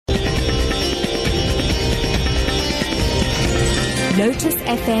Lotus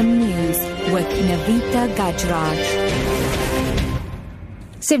FM News with Navita Gajraj.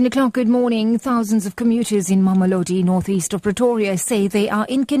 7 o'clock, good morning. Thousands of commuters in Mamelodi, northeast of Pretoria, say they are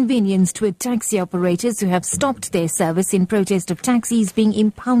inconvenienced with taxi operators who have stopped their service in protest of taxis being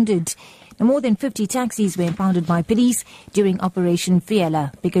impounded. Now, more than 50 taxis were impounded by police during Operation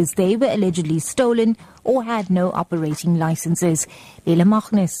Fiela because they were allegedly stolen or had no operating licenses. Leila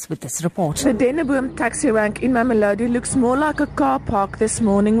Magnus with this report. The Deneboom taxi rank in Mamelodi looks more like a car park this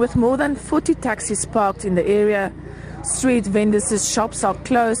morning, with more than 40 taxis parked in the area. Street vendors' shops are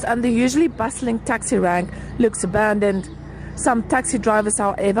closed and the usually bustling taxi rank looks abandoned. Some taxi drivers,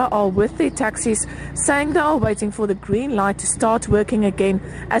 however, are with their taxis, saying they are waiting for the green light to start working again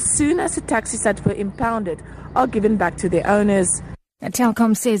as soon as the taxis that were impounded are given back to their owners.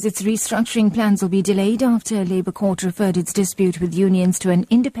 Telkom says its restructuring plans will be delayed after a Labour court referred its dispute with unions to an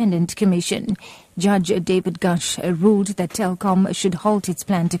independent commission. Judge David Gush ruled that Telkom should halt its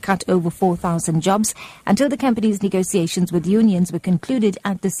plan to cut over 4,000 jobs until the company's negotiations with unions were concluded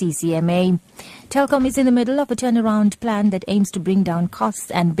at the CCMA. Telkom is in the middle of a turnaround plan that aims to bring down costs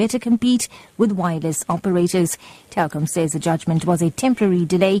and better compete with wireless operators. Telkom says the judgment was a temporary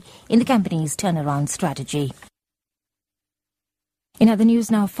delay in the company's turnaround strategy. In other news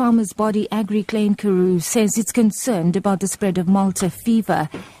now, Farmers Body AgriClaim Karoo says it's concerned about the spread of Malta fever.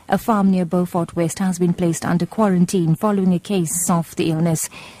 A farm near Beaufort West has been placed under quarantine following a case of the illness.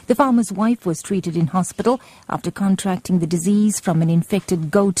 The farmer's wife was treated in hospital after contracting the disease from an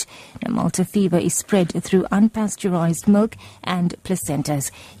infected goat. Now, Malta fever is spread through unpasteurized milk and placentas.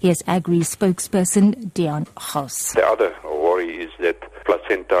 Here's Agri spokesperson Deon House. The other worry is that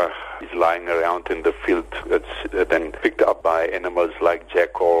placenta is lying around in the field. It's then picked up by animals like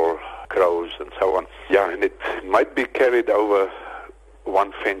jackal, crows and so on. Yeah, and it might be carried over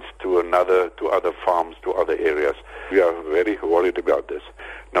one fence to another, to other farms, to other areas. We are very worried about this.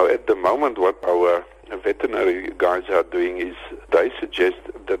 Now, at the moment, what our veterinary guys are doing is they suggest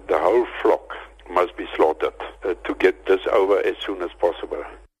that the whole flock must be slaughtered to get this over as soon as possible.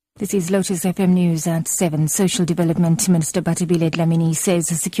 This is Lotus FM News at 7. Social Development Minister Batibile Dlamini says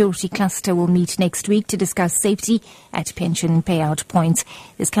a security cluster will meet next week to discuss safety at pension payout points.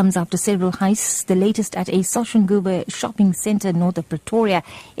 This comes after several heists, the latest at a Soshanguve shopping centre north of Pretoria.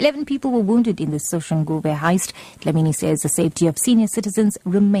 11 people were wounded in the Soshanguve heist. Dlamini says the safety of senior citizens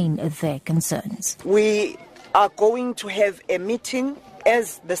remain their concerns. We are going to have a meeting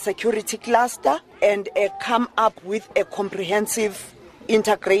as the security cluster and come up with a comprehensive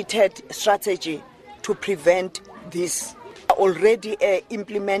integrated strategy to prevent this. Already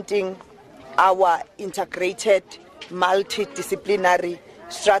implementing our integrated multidisciplinary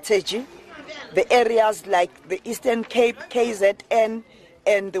strategy. The areas like the Eastern Cape, KZN,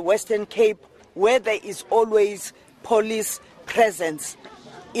 and the Western Cape, where there is always police presence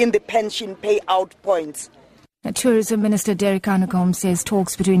in the pension payout points. Tourism Minister Derek Hanekom says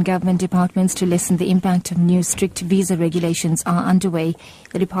talks between government departments to lessen the impact of new strict visa regulations are underway.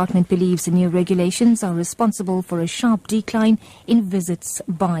 The department believes the new regulations are responsible for a sharp decline in visits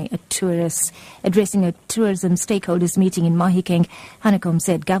by tourists. Addressing a tourism stakeholders meeting in Mahikeng, Hanekom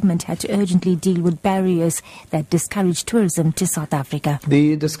said government had to urgently deal with barriers that discourage tourism to South Africa.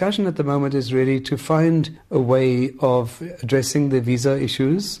 The discussion at the moment is really to find a way of addressing the visa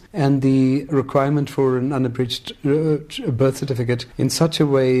issues and the requirement for an unabridged birth certificate in such a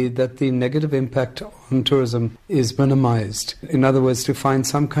way that the negative impact on tourism is minimized. In other words, to find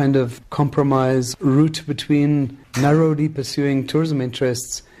some kind of compromise route between narrowly pursuing tourism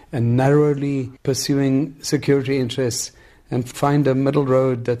interests and narrowly pursuing security interests, and find a middle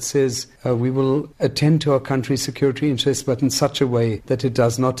road that says we will attend to our country's security interests, but in such a way that it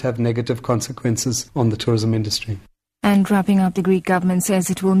does not have negative consequences on the tourism industry. And wrapping up, the Greek government says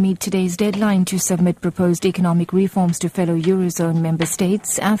it will meet today's deadline to submit proposed economic reforms to fellow Eurozone member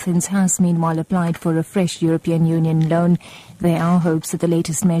states. Athens has meanwhile applied for a fresh European Union loan. There are hopes that the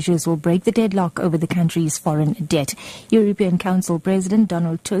latest measures will break the deadlock over the country's foreign debt. European Council President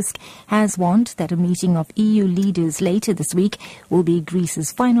Donald Tusk has warned that a meeting of EU leaders later this week will be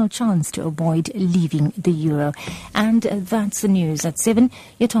Greece's final chance to avoid leaving the euro. And that's the news at 7.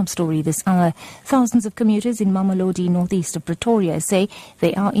 Your top story this hour. Thousands of commuters in Mamelodi, northeast of Pretoria, say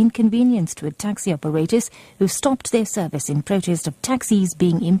they are inconvenienced with taxi operators who stopped their service in protest of taxis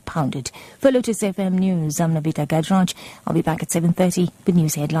being impounded. For Lotus FM News, I'm Navita Gajraj. I'll be back at 7:30 with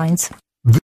news headlines.